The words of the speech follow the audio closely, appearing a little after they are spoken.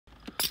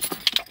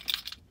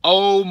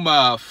Oh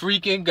my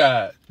freaking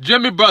God.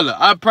 Jimmy Butler,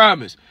 I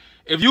promise.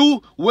 If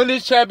you win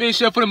this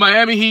championship for the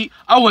Miami Heat,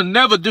 I will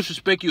never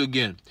disrespect you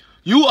again.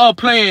 You are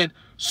playing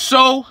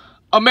so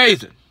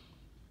amazing.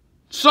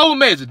 So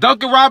amazing.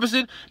 Duncan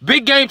Robinson,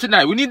 big game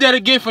tonight. We need that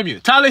again from you.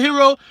 Tyler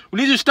Hero, we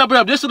need you to step it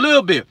up just a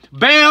little bit.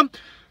 Bam.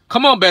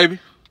 Come on, baby.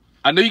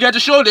 I know you got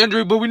your shoulder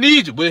injury, but we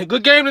need you. But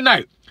good game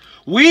tonight.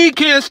 We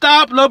can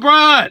stop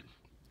LeBron.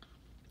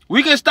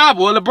 We can stop.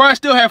 Well, LeBron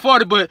still had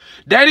 40, but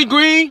Danny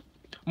Green,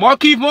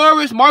 Markieff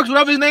Morris, Marks,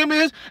 whatever his name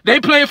is, they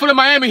playing for the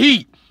Miami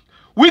Heat.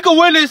 We can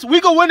win this.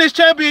 We can win this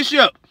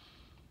championship.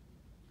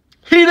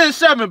 Heat in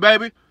 7,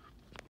 baby.